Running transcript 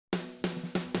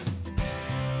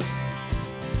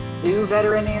zoo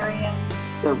veterinarians,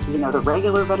 the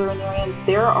regular veterinarians.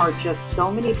 There are just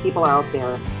so many people out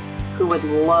there who would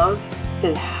love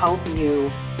to help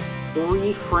you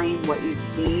reframe what you've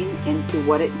seen into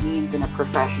what it means in a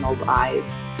professional's eyes.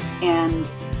 And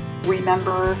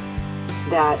remember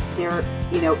that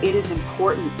it is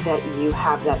important that you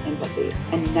have that empathy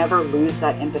and never lose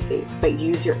that empathy, but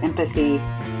use your empathy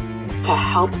to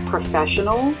help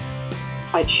professionals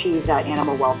achieve that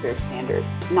animal welfare standard,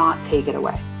 not take it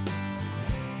away.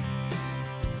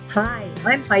 Hi,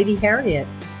 I'm Heidi Harriet,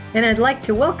 and I'd like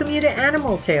to welcome you to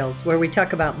Animal Tales, where we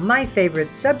talk about my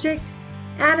favorite subject,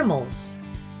 animals.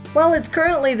 Well, it's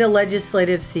currently the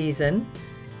legislative season,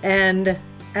 and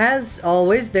as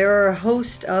always, there are a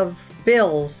host of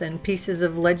bills and pieces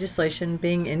of legislation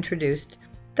being introduced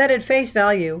that at face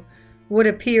value would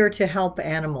appear to help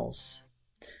animals.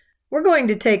 We're going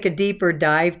to take a deeper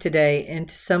dive today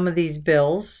into some of these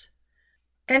bills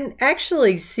and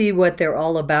actually see what they're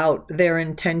all about, their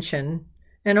intention,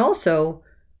 and also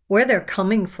where they're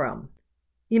coming from.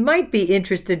 You might be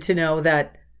interested to know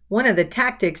that one of the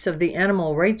tactics of the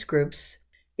animal rights groups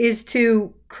is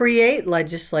to create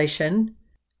legislation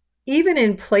even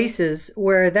in places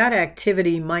where that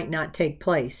activity might not take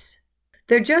place.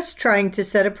 They're just trying to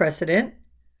set a precedent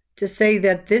to say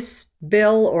that this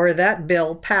bill or that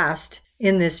bill passed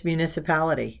in this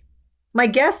municipality. My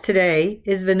guest today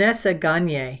is Vanessa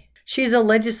Gagne. She's a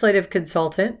legislative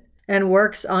consultant and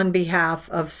works on behalf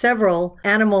of several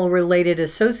animal-related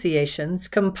associations,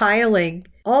 compiling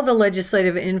all the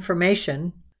legislative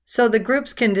information so the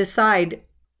groups can decide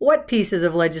what pieces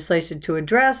of legislation to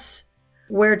address,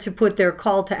 where to put their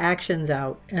call to actions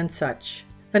out, and such.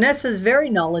 Vanessa is very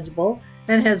knowledgeable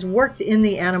and has worked in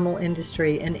the animal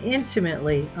industry and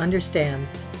intimately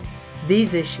understands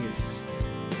these issues.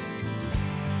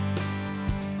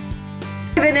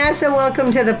 Vanessa,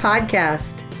 welcome to the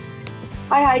podcast.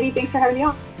 Hi, Heidi. Thanks for having me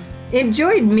on.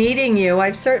 Enjoyed meeting you.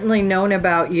 I've certainly known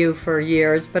about you for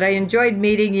years, but I enjoyed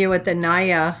meeting you at the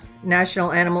NIA,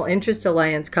 National Animal Interest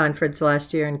Alliance conference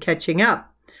last year and catching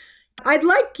up. I'd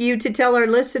like you to tell our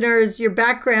listeners your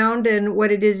background and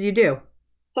what it is you do.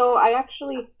 So I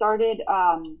actually started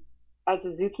as a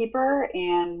zookeeper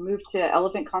and moved to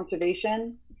elephant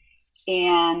conservation.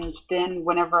 And then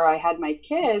whenever I had my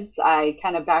kids, I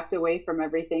kind of backed away from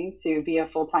everything to be a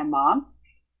full-time mom,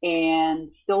 and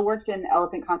still worked in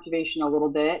elephant conservation a little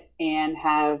bit, and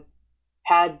have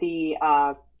had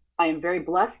I am very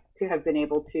blessed to have been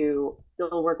able to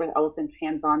still work with elephants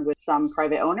hands-on with some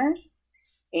private owners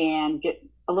and get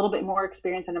a little bit more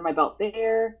experience under my belt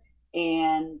there.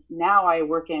 And now I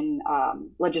work in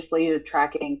legislative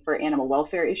tracking for animal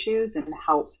welfare issues and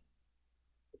help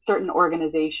certain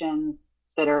organizations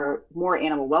that are more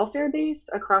animal welfare based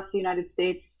across the United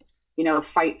States,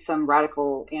 fight some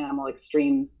radical animal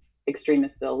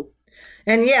extremist bills.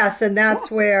 And yes, and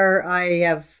that's where I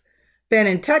have been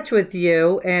in touch with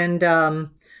you. And the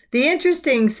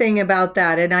interesting thing about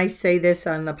that, and I say this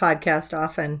on the podcast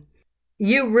often,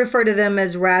 you refer to them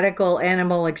as radical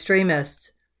animal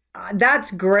extremists. That's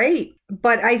great.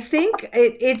 But I think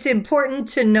it's important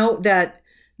to note that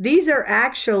these are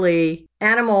actually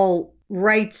animal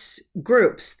rights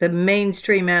groups, the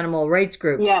mainstream animal rights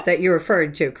groups that you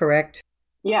referred to, correct?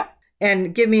 Yeah.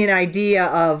 And give me an idea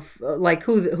of like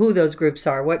who those groups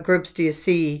are. What groups do you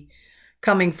see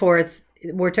coming forth?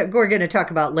 We're going to talk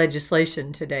about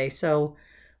legislation today. So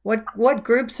what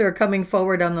groups are coming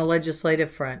forward on the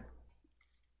legislative front?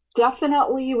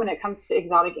 Definitely when it comes to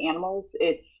exotic animals,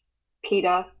 it's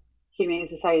PETA, Humane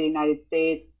Society of the United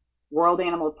States, World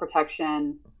Animal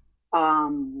Protection,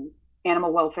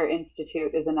 Animal Welfare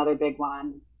Institute is another big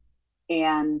one.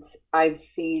 And I've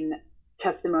seen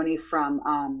testimony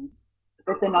from,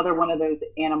 it's another one of those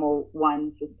animal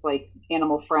ones. It's like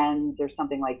Animal Friends or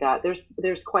something like that.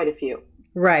 There's quite a few.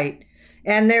 Right.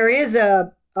 And there is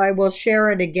I will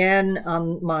share it again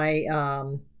on my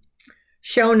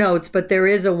show notes, but there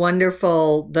is a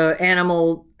wonderful, the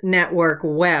Animal Network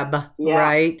web,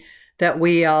 right, that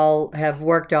we all have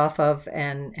worked off of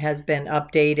and has been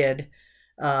updated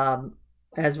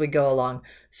as we go along.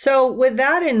 So with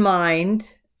that in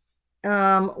mind,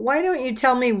 why don't you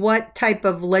tell me what type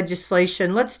of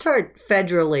legislation? Let's start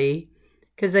federally,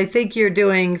 because I think you're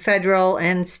doing federal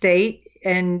and state.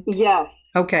 And yes.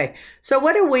 Okay. So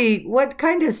what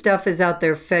kind of stuff is out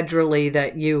there federally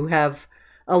that you have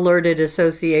alerted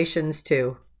associations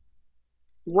to?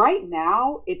 Right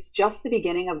now, it's just the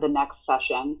beginning of the next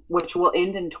session, which will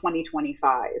end in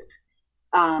 2025,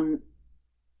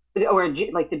 or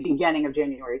like the beginning of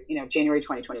January, January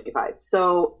 2025.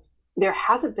 So there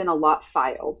hasn't been a lot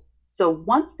filed. So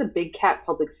once the Big Cat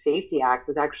Public Safety Act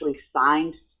was actually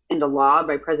signed into law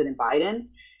by President Biden,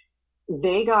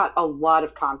 they got a lot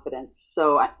of confidence.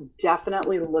 So I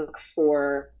definitely look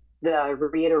for the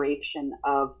reiteration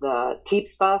of the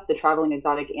TEPSPA, the Traveling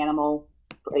Exotic Animal,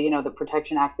 the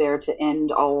Protection Act there to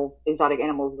end all exotic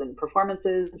animals and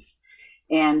performances.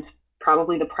 And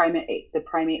probably the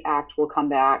Primate Act will come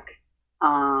back.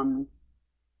 And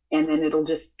then it'll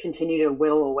just continue to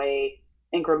whittle away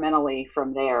incrementally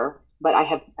from there. But I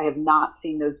have not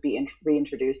seen those be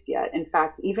reintroduced yet. In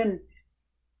fact, even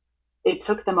it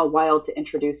took them a while to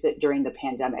introduce it during the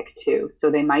pandemic too.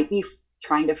 So they might be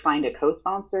trying to find a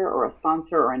co-sponsor or a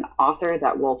sponsor or an author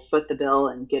that will foot the bill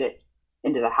and get it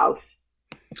into the House.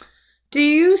 Do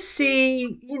you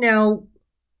see,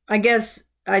 I guess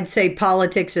I'd say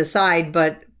politics aside,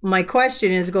 but my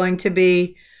question is going to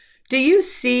be, do you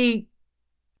see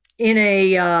in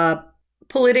a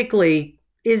politically,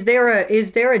 is there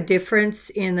a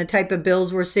difference in the type of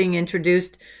bills we're seeing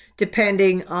introduced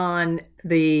depending on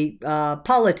the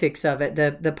politics of it,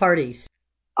 the parties?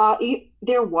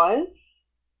 There was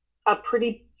a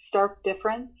pretty stark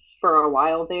difference for a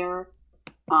while there.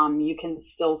 You can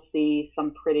still see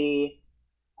some pretty,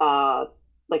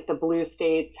 like the blue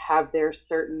states have their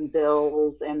certain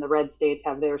bills and the red states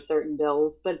have their certain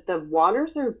bills, but the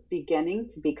waters are beginning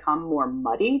to become more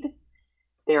muddied.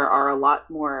 There are a lot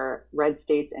more red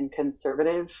states and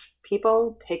conservative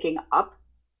people picking up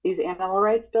these animal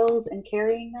rights bills and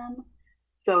carrying them.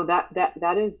 So that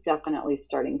is definitely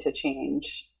starting to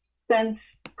change since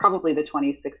probably the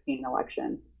 2016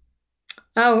 election.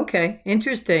 Oh, okay.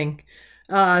 Interesting.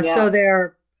 So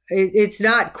it's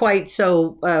not quite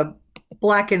so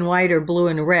black and white or blue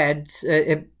and red.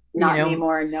 Not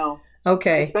anymore, no.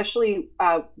 Okay. Especially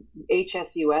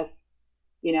HSUS,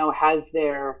 has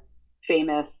their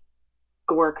famous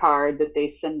scorecard that they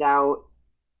send out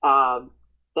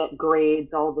that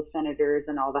grades all the senators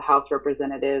and all the House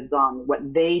representatives on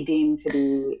what they deem to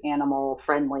be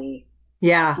animal-friendly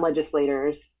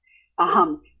legislators.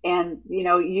 And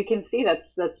you can see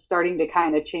that's starting to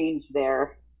kind of change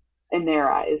in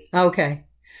their eyes. Okay.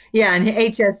 Yeah, and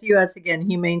HSUS, again,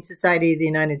 Humane Society of the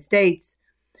United States,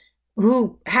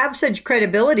 who have such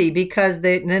credibility because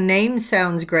the name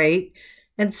sounds great.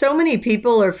 And so many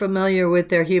people are familiar with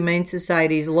their humane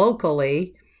societies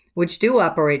locally, which do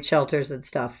operate shelters and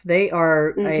stuff. They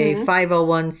are a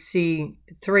 501c3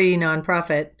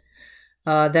 nonprofit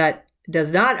that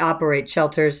does not operate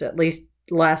shelters, at least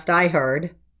last I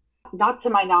heard. Not to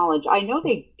my knowledge. I know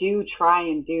they do try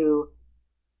and do,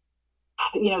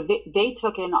 they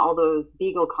took in all those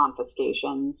beagle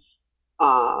confiscations,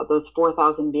 those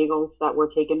 4,000 beagles that were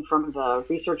taken from the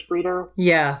research breeder.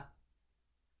 Yeah.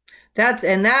 That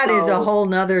is a whole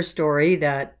nother story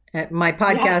that my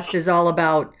podcast is all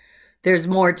about. There's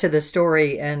more to the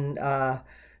story. And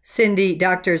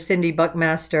Dr. Cindy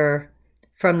Buckmaster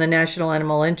from the National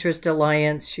Animal Interest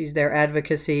Alliance, she's their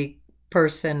advocacy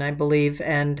person, I believe,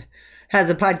 and has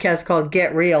a podcast called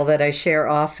Get Real that I share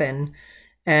often,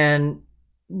 and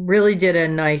really did a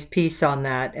nice piece on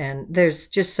that. And there's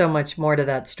just so much more to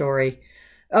that story.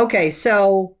 Okay,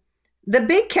 so the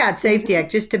Big Cat Safety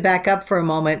Act, just to back up for a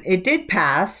moment, it did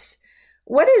pass.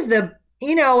 What is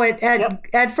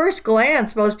at first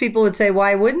glance, most people would say,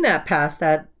 why wouldn't that pass?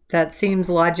 That seems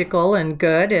logical and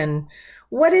good. And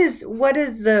what is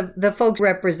the folks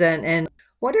represent, and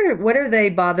what are they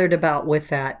bothered about with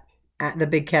that, the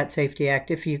Big Cat Safety Act,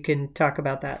 if you can talk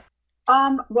about that?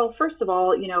 Well, first of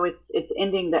all, it's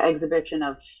ending the exhibition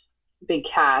of big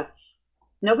cats.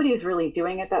 Nobody's really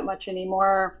doing it that much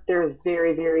anymore. There's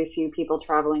very, very few people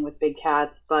traveling with big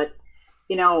cats, but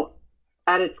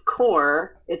at its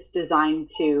core, it's designed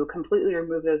to completely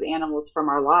remove those animals from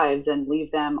our lives and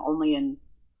leave them only in,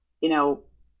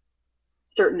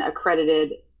 certain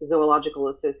accredited zoological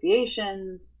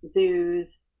associations,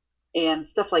 zoos, and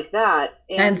stuff like that.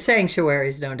 And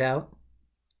sanctuaries, no doubt.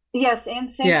 Yes, and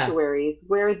sanctuaries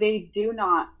where they do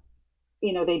not,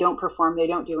 they don't perform, they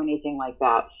don't do anything like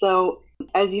that. So,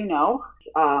 as you know,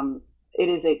 it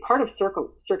is a part of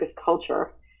circus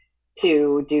culture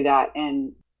to do that,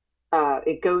 and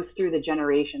it goes through the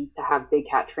generations to have big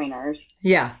cat trainers.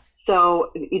 Yeah.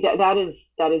 So that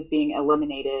is being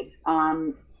eliminated.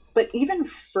 But even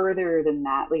further than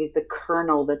that, like the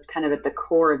kernel that's kind of at the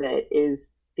core of it is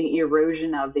the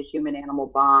erosion of the human-animal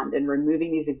bond and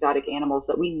removing these exotic animals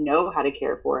that we know how to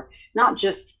care for, not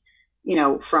just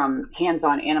from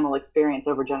hands-on animal experience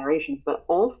over generations, but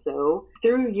also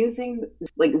through using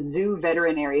like zoo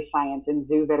veterinary science and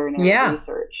zoo veterinary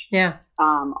research. Yeah.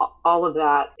 All of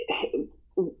that,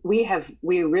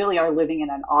 we really are living in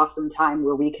an awesome time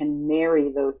where we can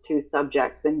marry those two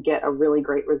subjects and get a really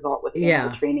great result with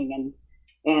animal Yeah. training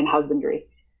and husbandry.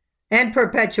 And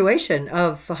perpetuation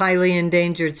of highly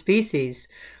endangered species,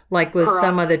 like with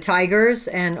some of Correct. the tigers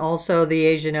and also the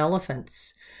Asian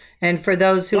elephants. And for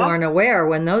those who Yeah. aren't aware,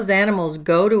 when those animals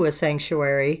go to a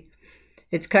sanctuary,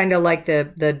 it's kind of like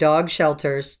the dog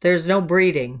shelters. There's no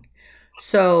breeding.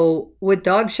 So with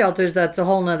dog shelters, that's a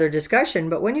whole nother discussion.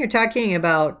 But when you're talking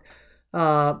about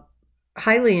uh,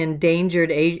 highly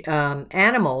endangered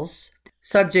animals,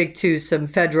 subject to some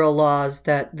federal laws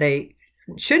that they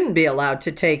shouldn't be allowed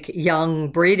to take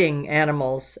young breeding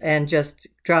animals and just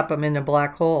drop them in a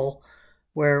black hole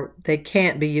where they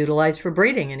can't be utilized for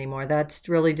breeding anymore. That's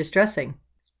really distressing.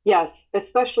 Yes,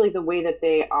 especially the way that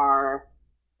they are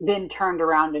then turned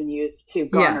around and used to Yeah.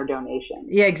 garner donations.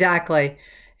 Yeah, exactly.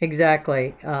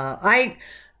 Exactly.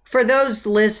 For those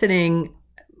listening,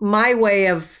 my way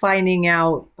of finding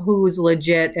out who's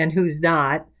legit and who's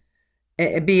not,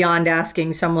 beyond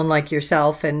asking someone like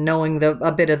yourself and knowing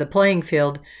a bit of the playing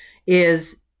field,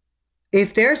 is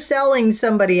if they're selling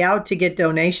somebody out to get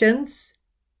donations,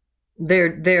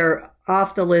 they're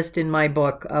off the list in my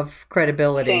book of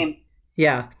credibility. Same.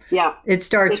 Yeah. Yeah. It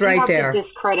starts If you right have there. to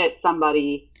discredit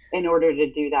somebody in order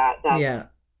to do that, Yeah.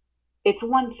 it's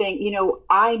one thing.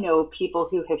 I know people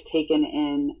who have taken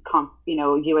in,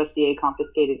 USDA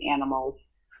confiscated animals.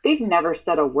 They've never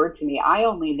said a word to me. I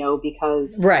only know because,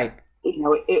 Right.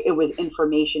 it was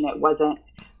information. It wasn't,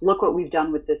 look what we've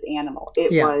done with this animal.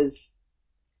 It Yeah. was,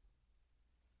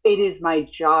 it is my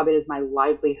job. It is my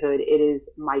livelihood. It is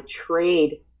my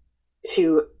trade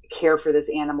to care for this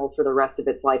animal for the rest of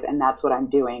its life. And that's what I'm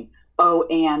doing. Oh,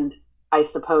 and I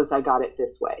suppose I got it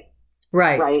this way.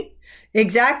 Right. Right.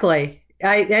 Exactly.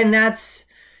 And that's,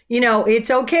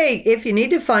 it's okay if you need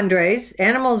to fundraise.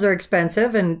 Animals are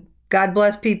expensive and God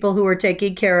bless people who are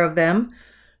taking care of them.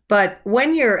 But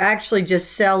when you're actually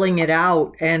just selling it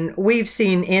out, and we've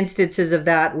seen instances of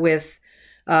that with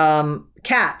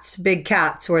cats, big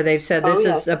cats, where they've said this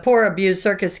is a poor abused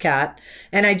circus cat.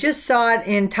 And I just saw it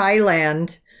in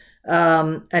Thailand,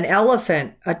 an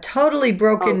elephant, a totally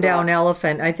broken down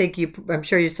elephant. I'm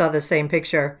sure you saw the same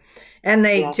picture. And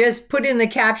they just put in the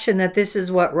caption that this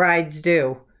is what rides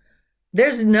do.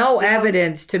 There's no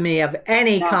evidence to me of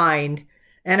any kind.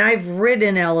 And I've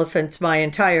ridden elephants my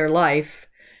entire life.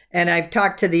 And I've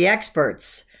talked to the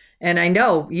experts. And I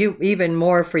know you even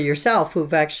more for yourself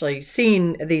who've actually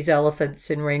seen these elephants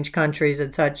in range countries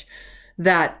and such,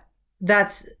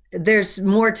 there's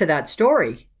more to that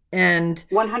story. And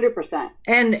 100%.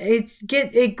 And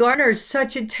it garners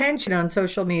such attention on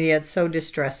social media. It's so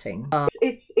distressing.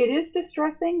 It is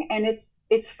distressing, and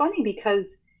it's funny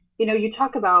because you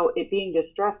talk about it being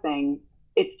distressing.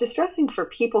 It's distressing for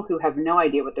people who have no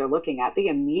idea what they're looking at. They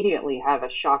immediately have a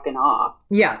shock and awe.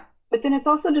 Yeah. But then it's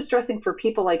also distressing for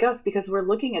people like us because we're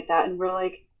looking at that and we're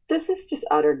like, this is just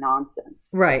utter nonsense.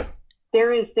 Right.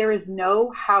 There is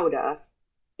no howdah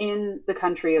in the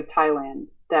country of Thailand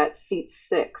that seats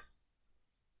 6.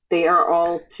 They are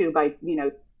all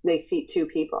they seat 2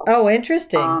 people. Oh,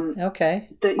 interesting. Okay.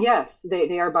 Yes,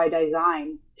 they are by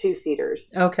design 2-seaters.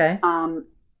 Okay.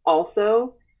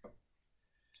 Also,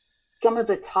 some of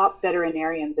the top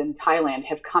veterinarians in Thailand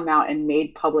have come out and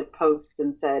made public posts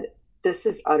and said, this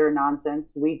is utter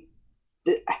nonsense.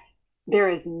 There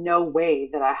is no way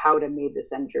that a howdah made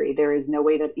this injury. There is no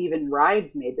way that even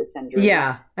rides made this injury.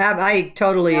 Yeah, I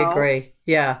totally agree.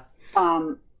 Yeah.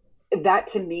 That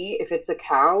to me, if it's a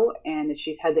cow and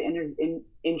she's had the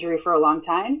injury for a long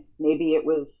time, maybe it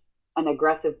was an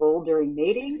aggressive bull during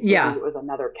mating. Yeah. Maybe it was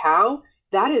another cow.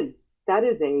 That is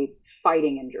a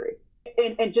fighting injury.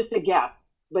 And just a guess,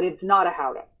 but it's not a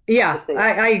howdah. Yeah,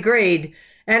 I agreed.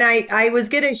 And I was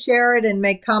going to share it and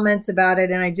make comments about it,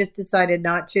 and I just decided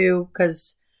not to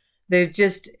because it's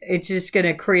just going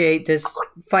to create this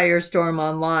firestorm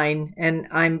online, and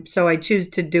I choose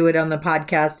to do it on the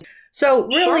podcast. So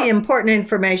really important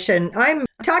information. I'm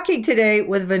talking today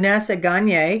with Vanessa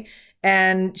Gagne,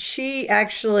 and she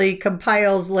actually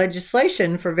compiles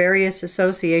legislation for various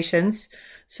associations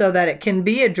so that it can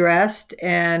be addressed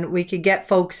and we could get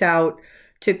folks out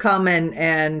to come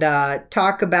and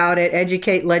talk about it,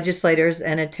 educate legislators,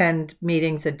 and attend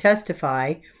meetings and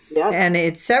testify. Yes. And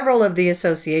it's several of the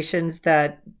associations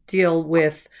that deal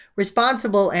with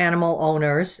responsible animal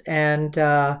owners, and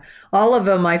all of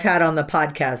them I've had on the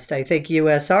podcast. I think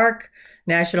USARC,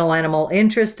 National Animal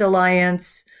Interest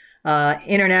Alliance,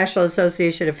 International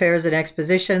Association of Fairs and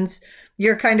Expositions.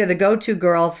 You're kind of the go-to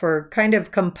girl for kind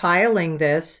of compiling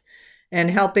this and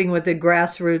helping with the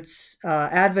grassroots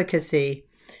advocacy.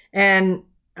 And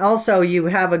also you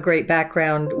have a great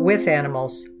background with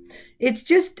animals.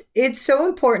 It's so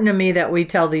important to me that we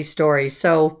tell these stories.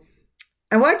 So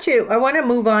I want to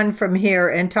move on from here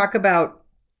and talk about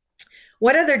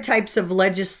what other types of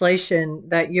legislation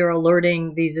that you're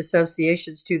alerting these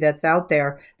associations to that's out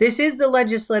there. This is the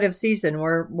legislative season.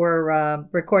 We're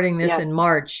recording this in Yes.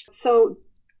 March. So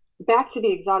back to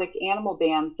the exotic animal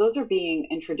bans, those are being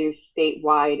introduced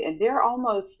statewide, and they're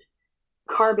almost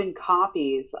carbon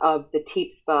copies of the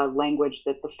TEEPSPA language,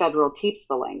 that the federal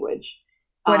TEEPSPA language.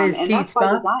 What is And that's by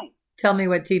TSPA? design. Tell me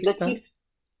what The TSPA. TEEPS,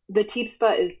 the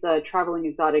TEEPSPA is the Traveling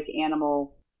Exotic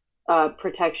Animal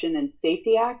Protection and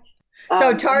Safety Act. So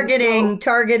And so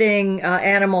targeting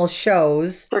animal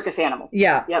shows. circus animals.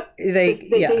 Yeah, Yep.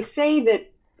 yeah.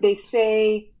 They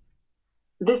say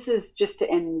this is just to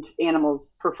end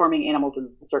animals, performing animals in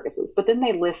circuses, but then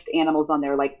they list animals on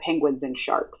there like penguins and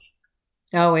sharks.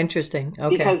 Oh, interesting.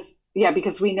 Okay.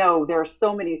 Because we know there are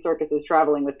so many circuses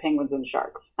traveling with penguins and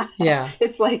sharks. Yeah.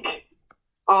 It's like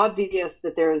obvious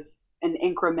that there's an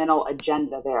incremental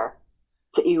agenda there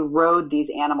to erode these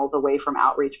animals away from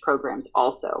outreach programs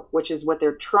also, which is what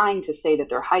they're trying to say that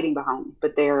they're hiding behind,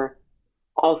 but they're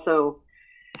also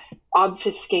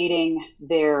obfuscating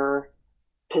their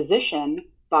position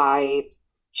by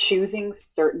choosing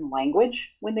certain language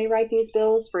when they write these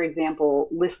bills. For example,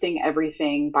 listing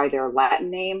everything by their Latin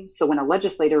name. So when a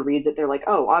legislator reads it, they're like,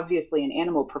 oh, obviously an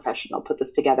animal professional put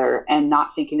this together, and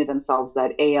not thinking to themselves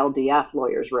that ALDF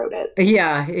lawyers wrote it.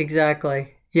 Yeah,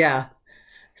 exactly. Yeah.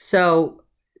 So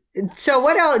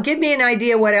what else? Give me an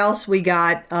idea what else we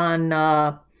got on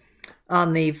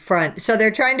the front. So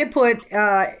they're trying to put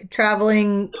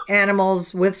traveling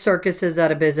animals with circuses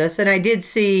out of business. And I did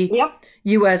see Yep.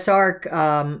 USARC,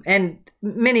 and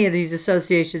many of these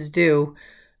associations do.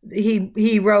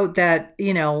 He wrote that,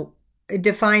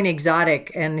 define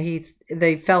exotic, and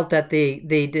they felt that the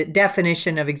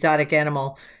definition of exotic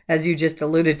animal, as you just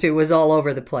alluded to, was all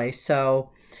over the place.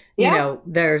 So, Yeah.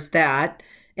 there's that.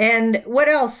 And what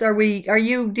else are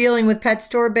you dealing with pet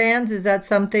store bans? Is that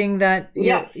something that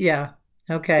Yes. yeah.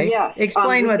 Okay. Yes.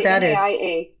 Explain With what the that is.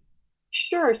 NAIA.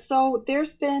 Sure. So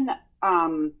there's been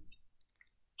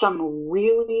some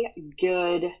really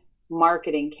good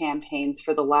marketing campaigns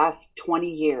for the last 20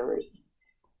 years,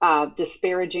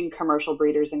 disparaging commercial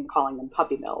breeders and calling them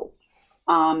puppy mills.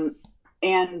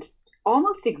 And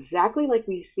almost exactly like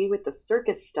we see with the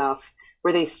circus stuff,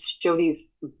 where they show these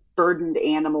burdened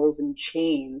animals in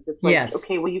chains. It's like, Yes.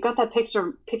 okay, well, you got that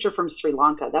picture from Sri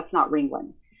Lanka. That's not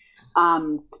Ringland.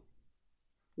 Um,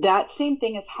 that same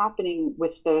thing is happening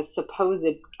with the supposed,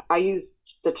 I use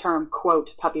the term,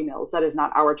 quote, puppy mills. That is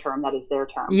not our term. That is their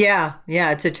term. Yeah.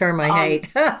 Yeah. It's a term I hate.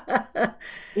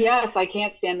 Yes, I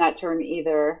can't stand that term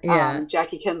either. Yeah.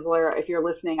 Jackie Kinsler, if you're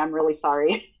listening, I'm really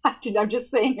sorry. I'm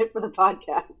just saying it for the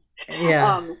podcast.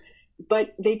 Yeah.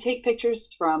 But they take pictures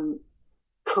from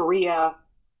Korea,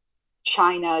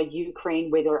 China, Ukraine,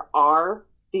 where there are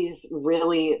these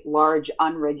really large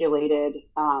unregulated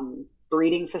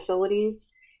breeding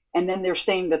facilities. And then they're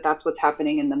saying that that's what's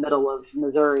happening in the middle of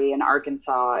Missouri and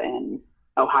Arkansas and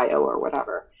Ohio or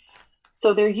whatever.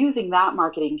 So they're using that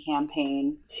marketing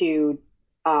campaign to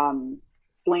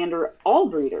slander all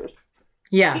breeders.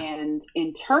 Yeah. And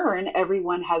in turn,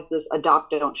 everyone has this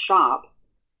adopt, don't shop,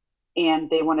 and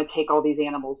they want to take all these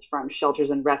animals from shelters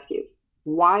and rescues.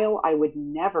 While I would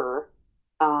never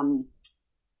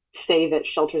say that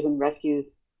shelters and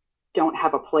rescues don't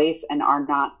have a place and are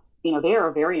not, they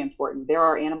are very important. There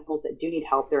are animals that do need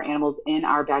help. There are animals in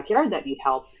our backyard that need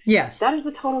help. Yes. That is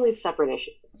a totally separate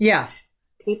issue. Yeah.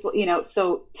 People,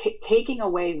 so taking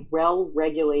away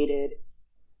well-regulated,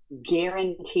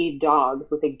 guaranteed dogs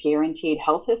with a guaranteed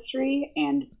health history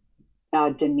and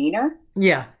demeanor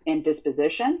Yeah. and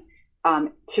disposition,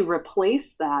 to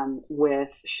replace them with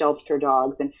shelter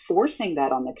dogs and forcing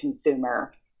that on the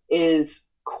consumer is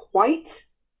quite,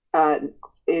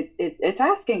 it's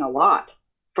asking a lot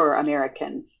for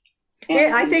Americans.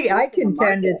 Yeah, I think I forcing the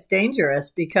contend market. it's dangerous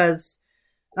because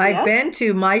I've Yes. been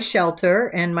to my shelter,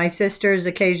 and my sisters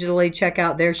occasionally check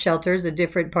out their shelters in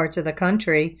different parts of the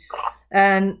country.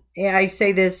 And I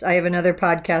say this, I have another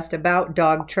podcast about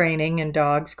dog training and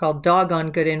dogs called Dog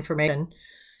on Good Information.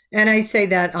 And I say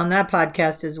that on that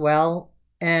podcast as well.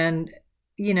 And,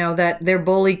 that they're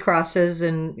bully crosses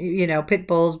and, pit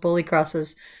bulls, bully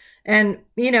crosses. And,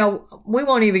 we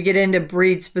won't even get into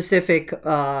breed specific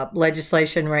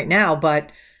legislation right now,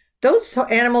 but those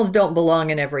animals don't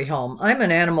belong in every home. I'm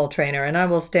an animal trainer, and I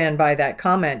will stand by that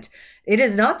comment. It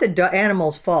is not the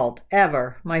animal's fault,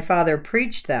 ever. My father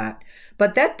preached that.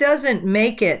 But that doesn't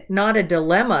make it not a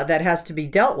dilemma that has to be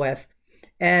dealt with.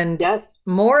 And Yes.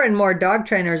 more and more dog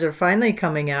trainers are finally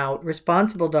coming out,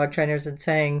 responsible dog trainers, and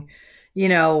saying, you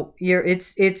know,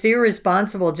 it's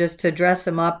irresponsible just to dress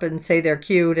them up and say they're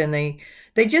cute, and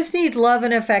they just need love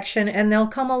and affection, and they'll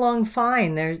come along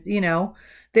fine.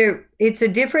 It's a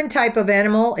different type of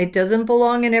animal. It doesn't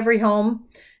belong in every home.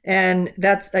 And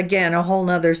that's, again, a whole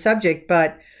nother subject,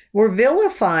 but we're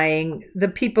vilifying the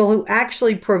people who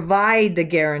actually provide the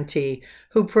guarantee,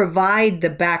 who provide the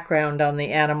background on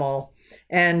the animal,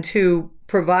 and who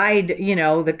provide, you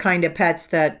know, the kind of pets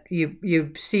that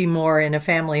you see more in a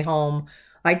family home.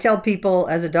 I tell people,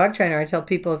 as a dog trainer, I tell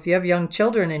people, if you have young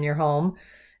children in your home,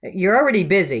 you're already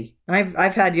busy.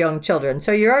 I've had young children,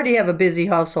 so you already have a busy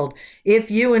household. If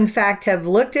you, in fact, have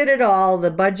looked at it all,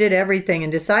 the budget, everything,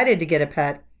 and decided to get a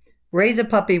pet, raise a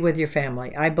puppy with your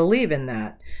family. I believe in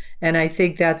that. And I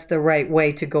think that's the right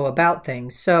way to go about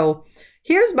things. So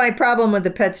here's my problem with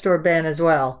the pet store ban as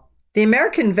well. The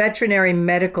American Veterinary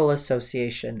Medical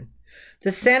Association,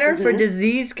 the Center for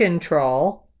Disease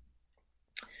Control,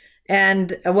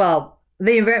 and, well,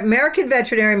 the American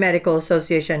Veterinary Medical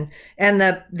Association and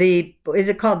the is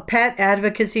it called Pet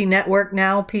Advocacy Network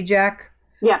now, PJAC?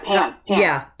 Yeah, PAN.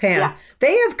 Yeah, PAN. Yeah.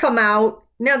 They have come out.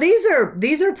 Now, these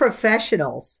are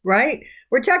professionals, right?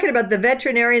 We're talking about the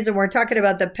veterinarians, and we're talking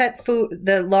about the pet food,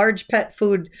 the large pet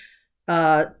food,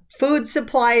 food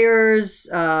suppliers,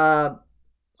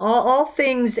 all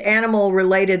things animal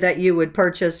related that you would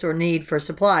purchase or need for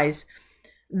supplies.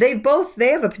 They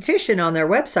have a petition on their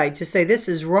website to say this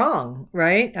is wrong,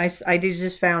 right? I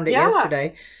just found it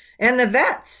yesterday. And the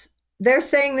vets, they're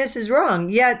saying this is wrong.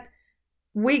 Yet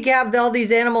we have all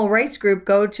these animal rights groups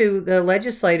go to the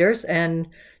legislators and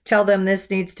tell them this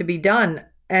needs to be done.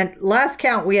 And last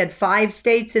count, we had 5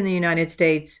 states in the United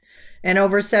States and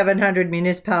over 700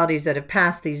 municipalities that have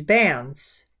passed these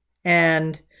bans.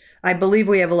 And I believe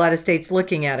we have a lot of states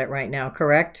looking at it right now,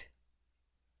 correct?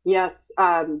 Yes.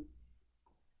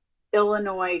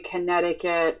 Illinois,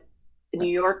 Connecticut, New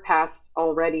York passed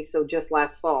already, so just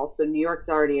last fall. So New York's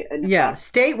already in effect.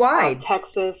 Statewide.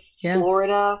 Texas,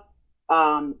 Florida,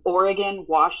 Oregon,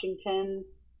 Washington.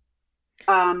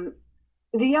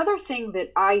 The other thing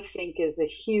that I think is a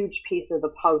huge piece of the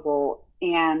puzzle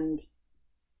and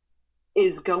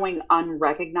is going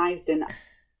unrecognized, and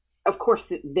of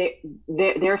course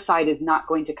their side is not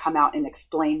going to come out and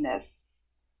explain this,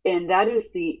 and that is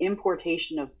the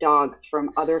importation of dogs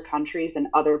from other countries and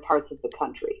other parts of the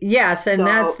country. Yes, and so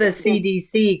that's the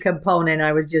CDC component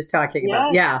I was just talking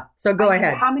about. Yeah, so go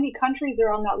ahead. How many countries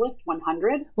are on that list?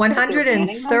 100?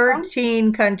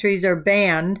 113 countries are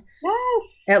banned.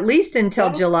 Yes. At least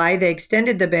until July. They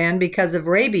extended the ban because of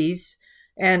rabies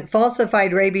and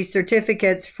falsified rabies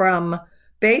certificates from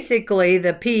basically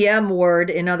the PM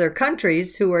word in other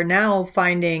countries, who are now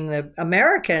finding the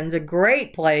Americans a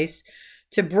great place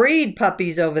to breed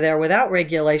puppies over there without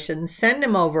regulations, send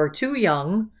them over too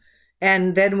young,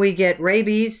 and then we get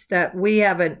rabies that we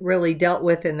haven't really dealt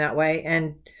with in that way,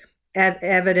 and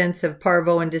evidence of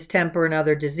parvo and distemper and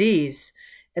other disease.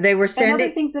 They were sending and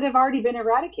other things that have already been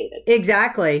eradicated.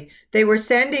 Exactly. They were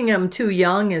sending them too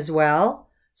young as well.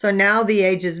 So now the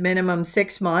age is minimum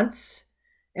 6 months.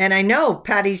 And I know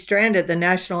Patty Strand at the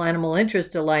National Animal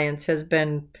Interest Alliance has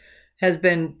been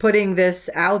putting this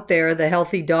out there, the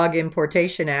Healthy Dog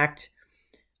Importation Act,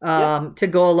 to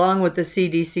go along with the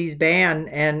CDC's ban.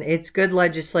 And it's good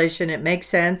legislation. It makes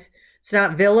sense. It's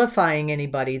not vilifying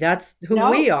anybody. That's who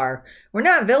we are. We're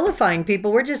not vilifying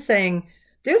people. We're just saying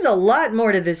there's a lot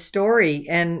more to this story.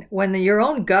 And when your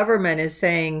own government is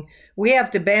saying we have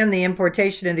to ban the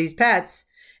importation of these pets,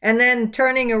 and then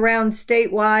turning around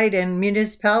statewide and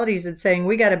municipalities and saying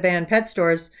we got to ban pet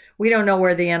stores, we don't know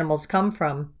where the animals come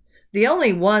from. The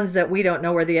only ones that we don't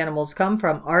know where the animals come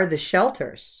from are the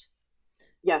shelters.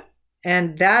 Yes.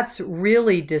 And that's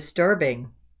really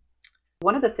disturbing.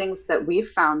 One of the things that we've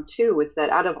found too is that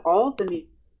out of all the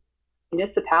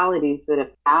municipalities that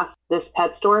have passed this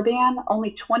pet store ban,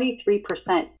 only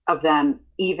 23% of them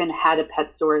even had a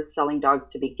pet store selling dogs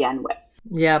to begin with.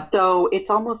 Yeah. So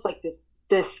it's almost like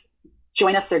this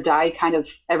join us or die kind of,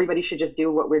 everybody should just do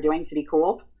what we're doing to be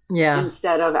cool. Yeah.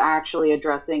 Instead of actually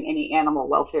addressing any animal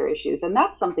welfare issues. And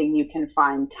that's something you can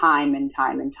find time and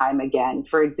time and time again.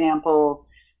 For example,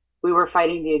 we were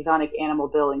fighting the exotic animal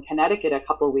bill in Connecticut a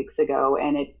couple of weeks ago,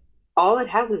 and all it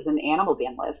has is an animal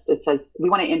ban list. It says, we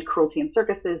want to end cruelty in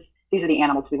circuses. These are the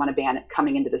animals we want to ban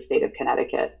coming into the state of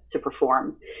Connecticut to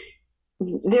perform.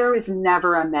 There is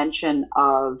never a mention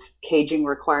of caging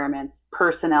requirements,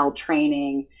 personnel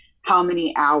training, how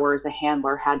many hours a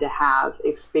handler had to have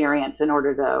experience in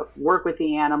order to work with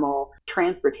the animal,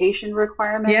 transportation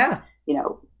requirements,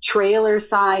 trailer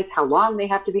size, how long they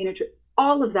have to be in a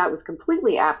all of that was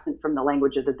completely absent from the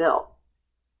language of the bill.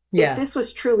 If Yeah. this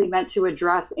was truly meant to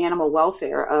address animal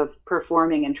welfare of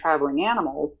performing and traveling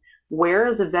animals, where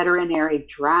is a veterinary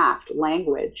draft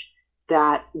language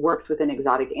that works with an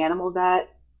exotic animal vet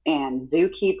and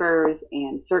zookeepers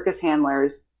and circus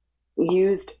handlers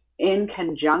used in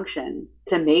conjunction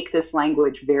to make this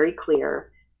language very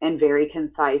clear and very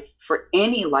concise for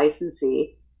any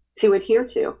licensee to adhere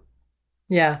to?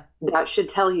 Yeah. That should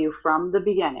tell you from the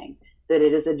beginning that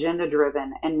it is agenda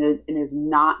driven and is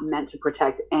not meant to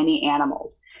protect any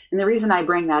animals. And the reason I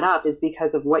bring that up is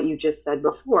because of what you just said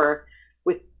before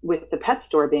with the pet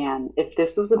store ban. If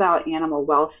this was about animal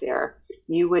welfare,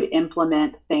 you would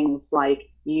implement things like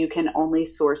you can only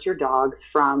source your dogs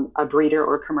from a breeder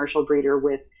or commercial breeder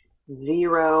with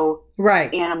zero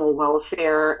Right. animal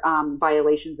welfare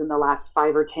violations in the last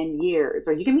 5 or 10 years,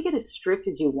 or you can make it as strict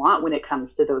as you want when it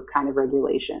comes to those kind of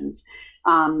regulations.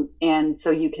 And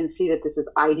so you can see that this is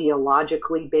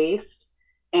ideologically based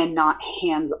and not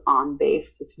hands-on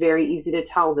based. It's very easy to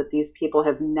tell that these people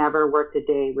have never worked a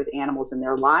day with animals in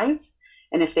their lives.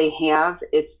 And if they have,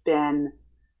 it's been,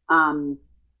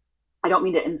 I don't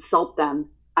mean to insult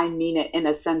them. I mean it in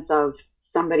a sense of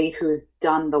somebody who's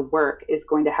done the work is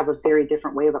going to have a very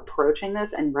different way of approaching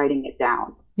this and writing it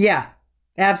down. Yeah,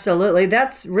 absolutely.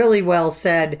 That's really well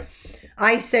said.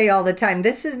 I say all the time,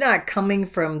 this is not coming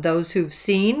from those who've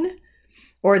seen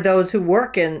or those who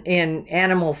work in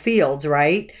animal fields,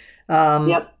 right?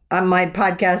 Yep. My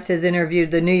podcast has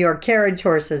interviewed the New York carriage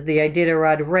horses, the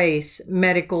Iditarod race,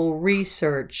 medical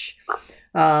research,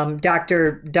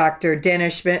 Dr.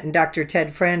 Dennis Schmidt and Dr.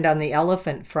 Ted Friend on the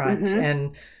elephant front. Mm-hmm.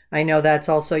 And I know that's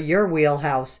also your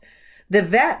wheelhouse. The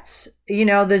vets,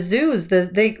 the zoos,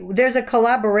 there's a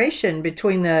collaboration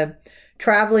between the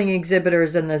traveling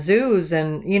exhibitors and the zoos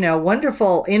and,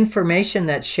 wonderful information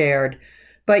that's shared.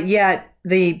 But yet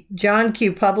the John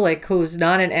Q. public, who's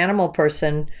not an animal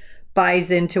person, buys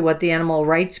into what the animal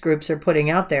rights groups are putting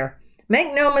out there.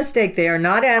 Make no mistake, they are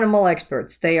not animal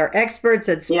experts. They are experts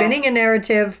at spinning a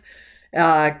narrative,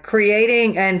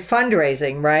 creating and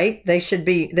fundraising, right? They should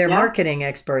be, they're marketing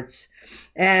experts.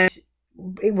 And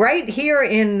right here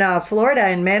in Florida,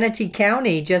 in Manatee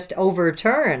County, just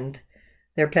overturned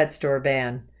their pet store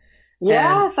ban.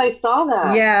 Yes, I saw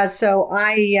that. Yeah, so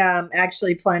I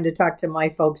actually plan to talk to my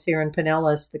folks here in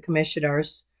Pinellas, the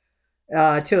commissioners,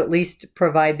 to at least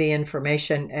provide the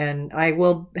information. And I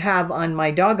will have on my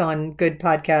Doggone Good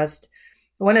podcast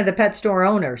one of the pet store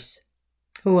owners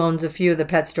who owns a few of the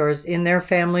pet stores in their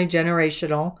family,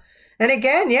 generational. And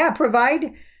again,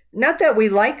 provide, not that we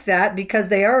like that because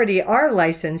they already are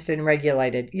licensed and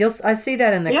regulated. I see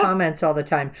that in the comments all the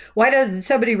time. Why doesn't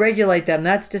somebody regulate them?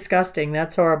 That's disgusting.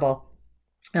 That's horrible.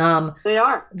 They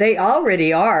are. They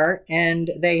already are,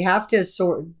 and they have to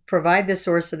provide the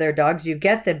source of their dogs. You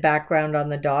get the background on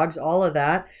the dogs, all of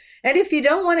that. And if you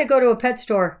don't want to go to a pet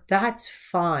store, that's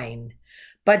fine.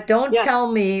 But don't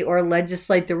tell me or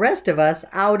legislate the rest of us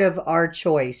out of our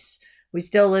choice. We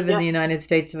still live in the United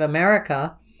States of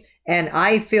America, and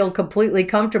I feel completely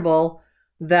comfortable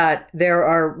that there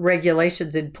are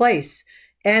regulations in place.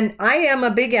 And I am a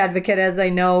big advocate, as I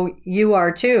know you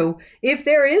are too. If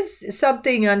there is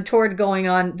something untoward going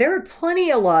on, there are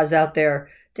plenty of laws out there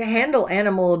to handle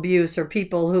animal abuse or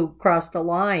people who cross the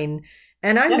line.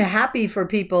 And I'm happy for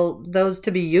those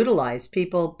to be utilized.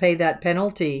 People pay that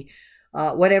penalty,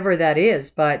 whatever that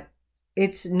is. But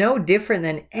it's no different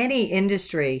than any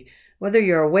industry, whether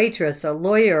you're a waitress, a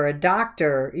lawyer, a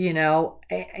doctor,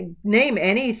 name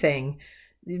anything.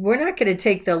 We're not going to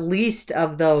take the least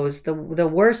of those, the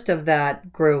worst of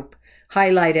that group,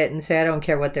 highlight it and say, I don't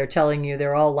care what they're telling you.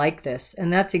 They're all like this.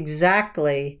 And that's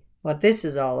exactly what this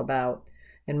is all about,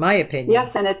 in my opinion.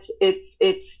 Yes. And it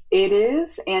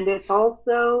is. And it's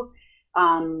also,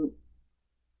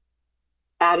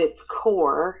 at its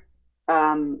core,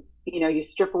 you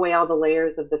strip away all the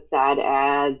layers of the sad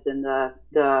ads and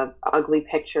the ugly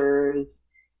pictures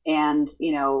and,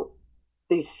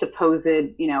 these supposed,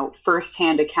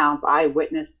 firsthand accounts, I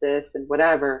witnessed this and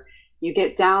whatever. You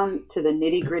get down to the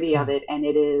nitty gritty of it, and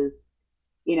it is,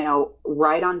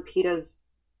 right on PETA's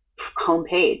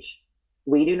homepage.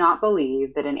 We do not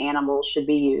believe that an animal should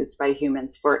be used by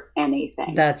humans for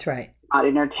anything. That's right. Not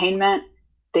entertainment.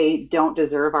 They don't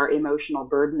deserve our emotional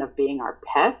burden of being our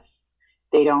pets.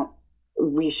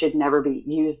 We should never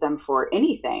use them for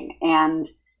anything. And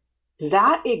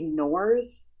that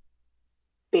ignores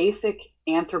basic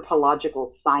anthropological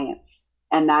science.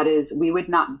 And that is, we would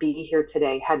not be here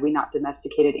today had we not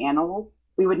domesticated animals.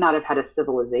 We would not have had a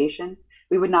civilization.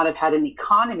 We would not have had an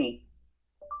economy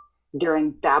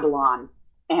during Babylon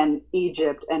and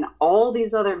Egypt and all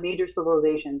these other major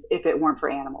civilizations if it weren't for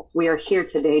animals. We are here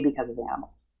today because of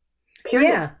animals. Period.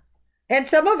 Yeah. And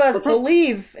some of us That's it.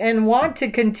 believe and want to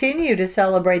continue to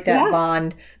celebrate that Yes.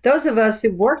 bond. Those of us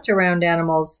who've worked around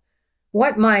animals,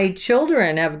 what my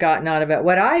children have gotten out of it,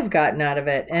 what I've gotten out of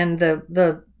it, and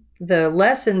the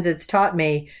lessons it's taught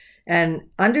me, and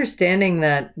understanding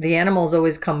that the animals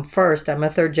always come first. I'm a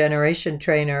third generation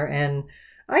trainer, and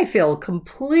I feel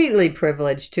completely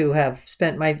privileged to have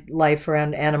spent my life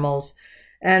around animals.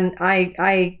 And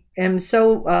I am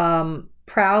so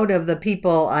proud of the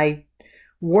people I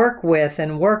work with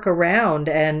and work around,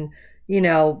 and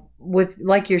with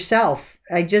like yourself.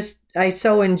 I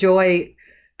so enjoy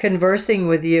conversing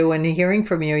with you and hearing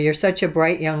from you. You're such a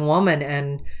bright young woman,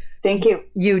 and Thank you.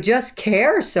 you just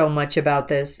care so much about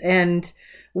this. And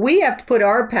we have to put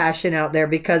our passion out there,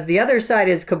 because the other side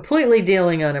is completely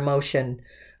dealing on emotion.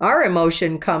 Our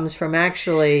emotion comes from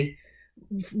actually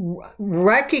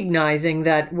recognizing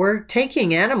that we're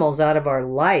taking animals out of our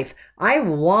life. I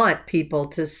want people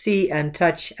to see and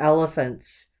touch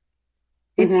elephants.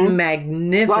 It's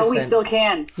magnificent. While we still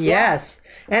can. Yes.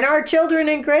 And our children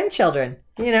and grandchildren,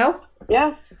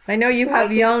 Yes. I know you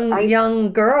have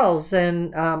young girls,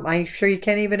 and I'm sure you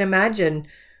can't even imagine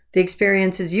the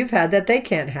experiences you've had that they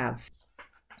can't have.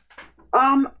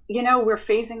 We're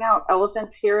phasing out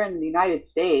elephants here in the United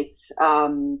States.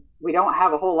 We don't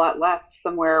have a whole lot left,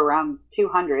 somewhere around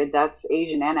 200. That's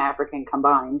Asian and African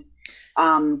combined.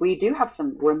 We do have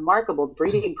some remarkable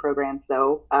breeding programs,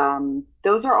 though.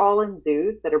 Those are all in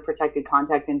zoos that are protected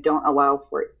contact and don't allow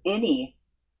for any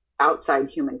outside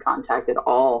human contact at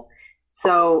all.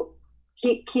 So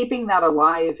keeping that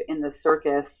alive in the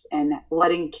circus and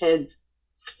letting kids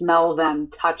smell them,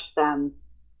 touch them,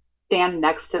 stand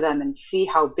next to them and see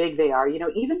how big they are.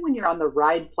 Even when you're on the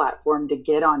ride platform to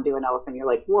get onto an elephant, you're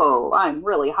like, whoa, I'm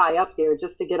really high up here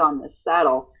just to get on this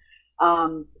saddle.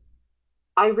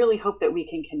 I really hope that we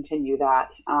can continue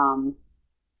that,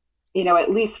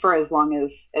 at least for as long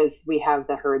as we have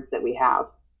the herds that we have.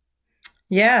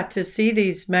 Yeah, to see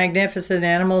these magnificent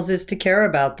animals is to care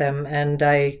about them. And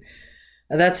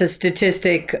that's a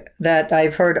statistic that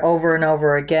I've heard over and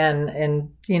over again. And,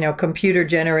 computer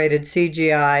generated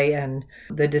CGI and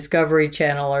the Discovery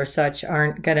Channel or such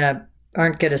aren't gonna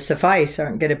suffice,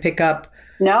 aren't gonna pick up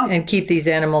and keep these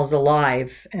animals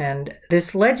alive. And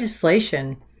this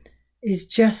legislation is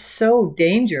just so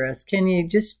dangerous. Can you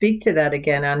just speak to that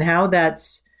again, on how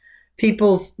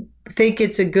people think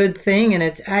it's a good thing and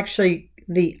it's actually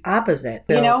the opposite?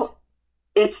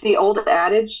 It's the old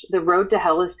adage, the road to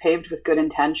hell is paved with good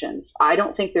intentions. I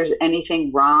don't think there's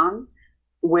anything wrong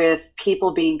with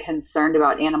people being concerned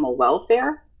about animal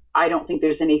welfare. I don't think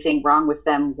there's anything wrong with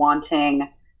them wanting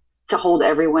to hold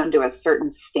everyone to a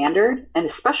certain standard. And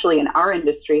especially in our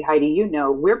industry, Heidi,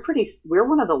 we're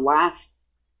one of the last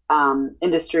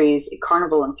industries,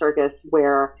 carnival and circus,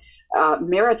 where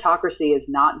meritocracy is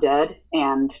not dead.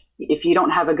 And if you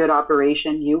don't have a good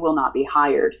operation, you will not be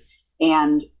hired.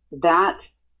 And that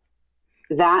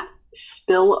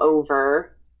spillover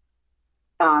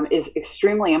is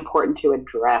extremely important to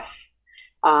address.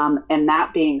 And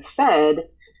that being said,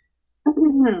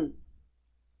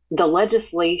 the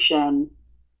legislation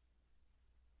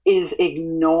is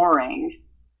ignoring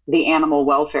the animal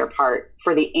welfare part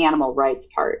for the animal rights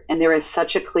part. And there is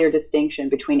such a clear distinction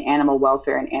between animal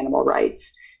welfare and animal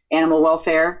rights. Animal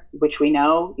welfare, which we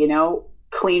know,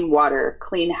 clean water,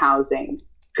 clean housing,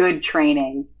 good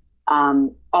training,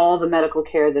 all the medical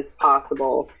care that's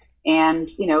possible, and,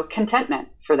 contentment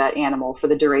for that animal for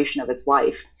the duration of its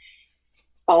life.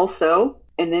 Also,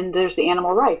 and then there's the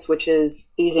animal rights, which is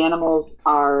these animals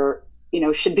are,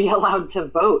 should be allowed to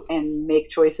vote and make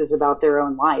choices about their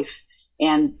own life.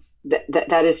 And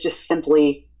that is just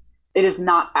simply, it is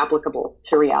not applicable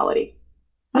to reality.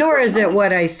 Nor is it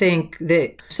what I think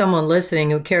that someone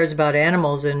listening who cares about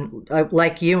animals and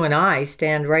like you and I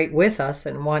stand right with us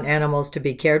and want animals to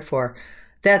be cared for.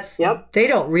 They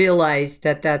don't realize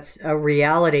that that's a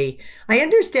reality. I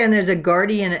understand there's a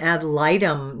guardian ad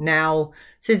litem now,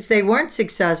 since they weren't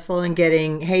successful in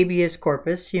getting habeas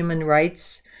corpus, human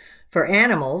rights for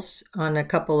animals, on a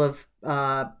couple of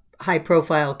high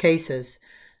profile cases.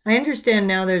 I understand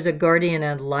now there's a guardian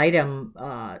ad litem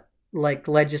like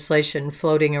legislation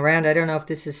floating around. I don't know if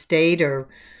this is state or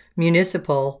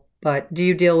municipal, but do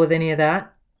you deal with any of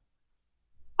that?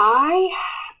 I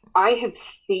have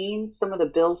seen some of the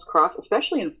bills cross,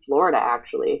 especially in Florida,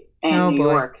 actually, and New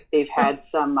York. They've had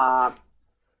some,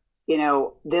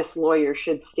 this lawyer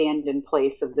should stand in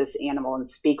place of this animal and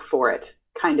speak for it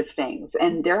kind of things.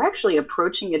 And they're actually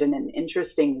approaching it in an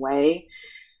interesting way.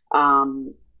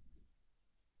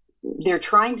 they're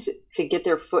trying to get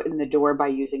their foot in the door by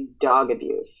using dog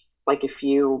abuse. Like if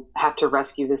you have to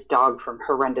rescue this dog from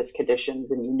horrendous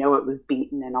conditions and you know it was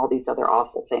beaten and all these other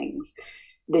awful things,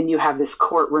 then you have this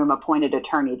courtroom appointed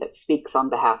attorney that speaks on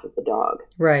behalf of the dog.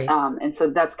 Right. And so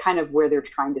that's kind of where they're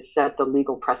trying to set the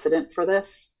legal precedent for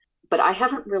this. But I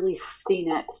haven't really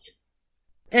seen it.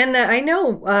 And I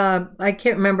know, I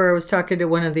can't remember, I was talking to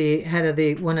one of the head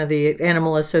of one of the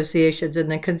animal associations, and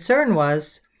the concern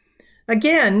was,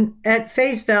 again, at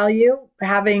face value,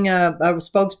 having a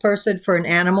spokesperson for an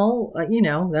animal,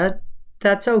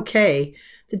 that's okay.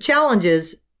 The challenge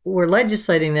is we're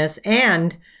legislating this,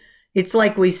 and it's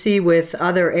like we see with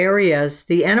other areas,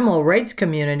 the animal rights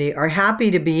community are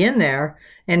happy to be in there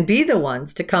and be the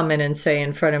ones to come in and say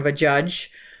in front of a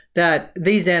judge that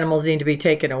these animals need to be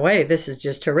taken away. This is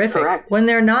just horrific. Correct. When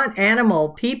they're not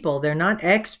animal people, they're not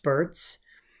experts.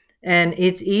 And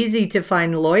it's easy to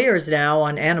find lawyers now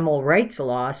on animal rights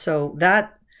law. So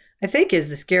that, I think, is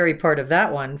the scary part of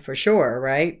that one for sure,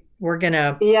 right?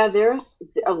 Yeah, there's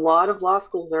a lot of law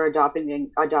schools are adopting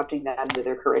that into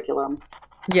their curriculum.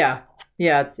 Yeah,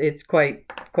 it's quite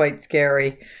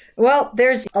scary. Well,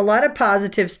 there's a lot of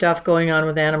positive stuff going on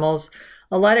with animals.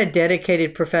 A lot of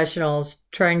dedicated professionals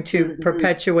trying to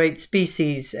perpetuate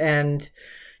species and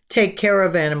take care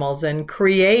of animals and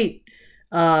create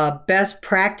best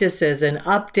practices and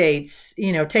updates,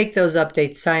 take those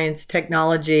updates, science,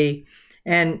 technology,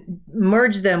 and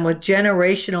merge them with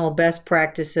generational best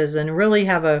practices and really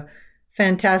have a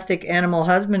fantastic animal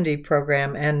husbandry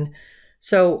program. And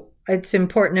so it's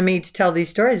important to me to tell these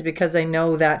stories because I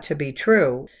know that to be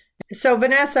true. So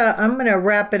Vanessa, I'm going to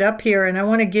wrap it up here, and I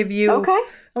want to give you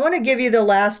the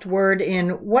last word in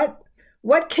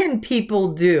what can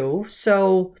people do?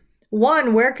 So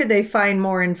one, where could they find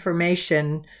more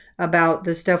information about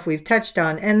the stuff we've touched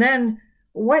on? And then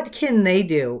what can they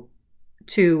do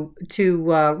to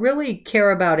really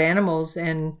care about animals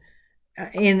and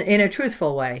in a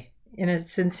truthful way, in a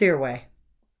sincere way?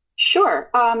 Sure.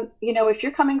 If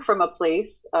you're coming from a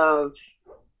place of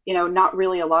not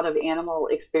really a lot of animal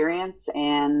experience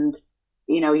and,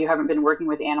 you haven't been working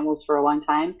with animals for a long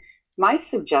time, my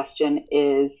suggestion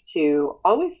is to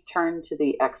always turn to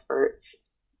the experts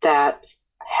that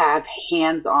have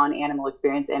hands-on animal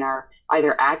experience and are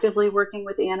either actively working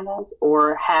with animals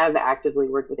or have actively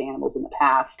worked with animals in the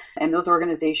past. And those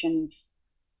organizations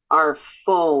are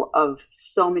full of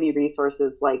so many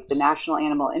resources like the National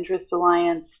Animal Interest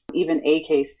Alliance, even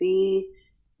AKC,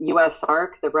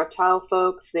 USARC, the reptile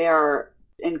folks. They are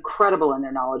incredible in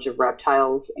their knowledge of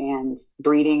reptiles and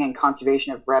breeding and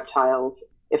conservation of reptiles.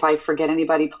 If I forget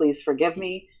anybody, please forgive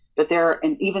me. But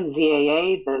and even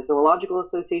ZAA, the Zoological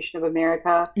Association of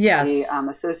America, yes, the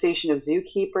Association of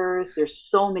Zookeepers. There's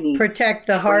so many. Protect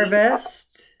the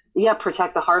Harvest. Yeah,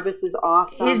 Protect the Harvest is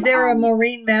awesome. Is there a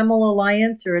Marine Mammal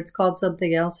Alliance, or it's called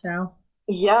something else now?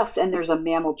 Yes, and there's a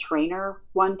mammal trainer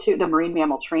one too. The marine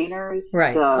mammal trainers,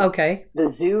 right? Okay. The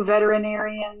zoo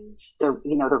veterinarians, the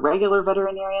regular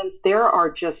veterinarians. There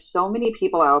are just so many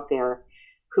people out there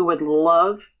who would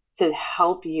love to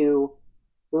help you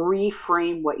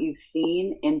reframe what you've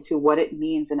seen into what it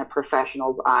means in a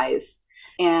professional's eyes.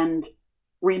 And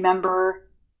remember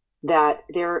that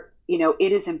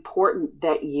it is important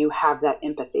that you have that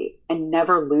empathy and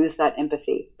never lose that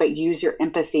empathy, but use your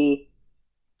empathy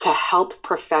to help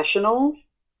professionals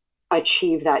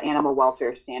achieve that animal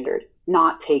welfare standard,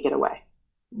 not take it away.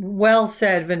 Well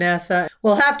said, Vanessa.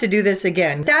 We'll have to do this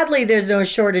again. Sadly, there's no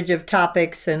shortage of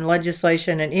topics and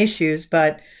legislation and issues,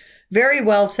 but very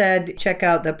well said. Check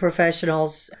out the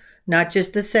professionals, not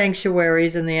just the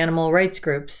sanctuaries and the animal rights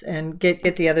groups, and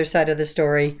get the other side of the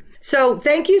story. So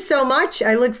thank you so much.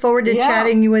 I look forward to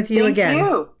chatting with you again.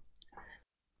 Thank you.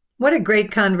 What a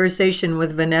great conversation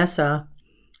with Vanessa.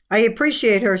 I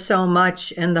appreciate her so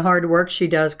much and the hard work she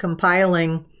does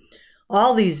compiling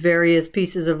all these various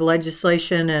pieces of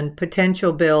legislation and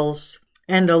potential bills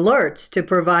and alerts to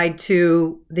provide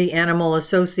to the animal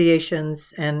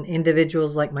associations and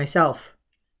individuals like myself.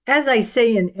 As I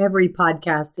say in every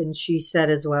podcast, and she said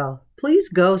as well, please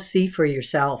go see for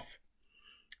yourself.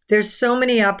 There's so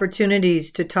many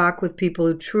opportunities to talk with people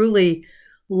who truly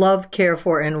love, care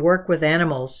for, and work with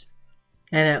animals,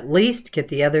 and at least get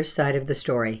the other side of the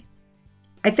story.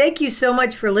 I thank you so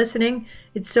much for listening.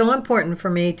 It's so important for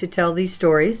me to tell these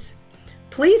stories.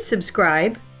 Please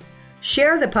subscribe,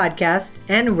 share the podcast,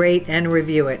 and rate and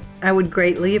review it. I would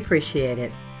greatly appreciate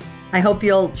it. I hope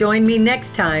you'll join me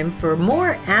next time for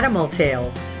more Animal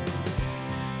Tales.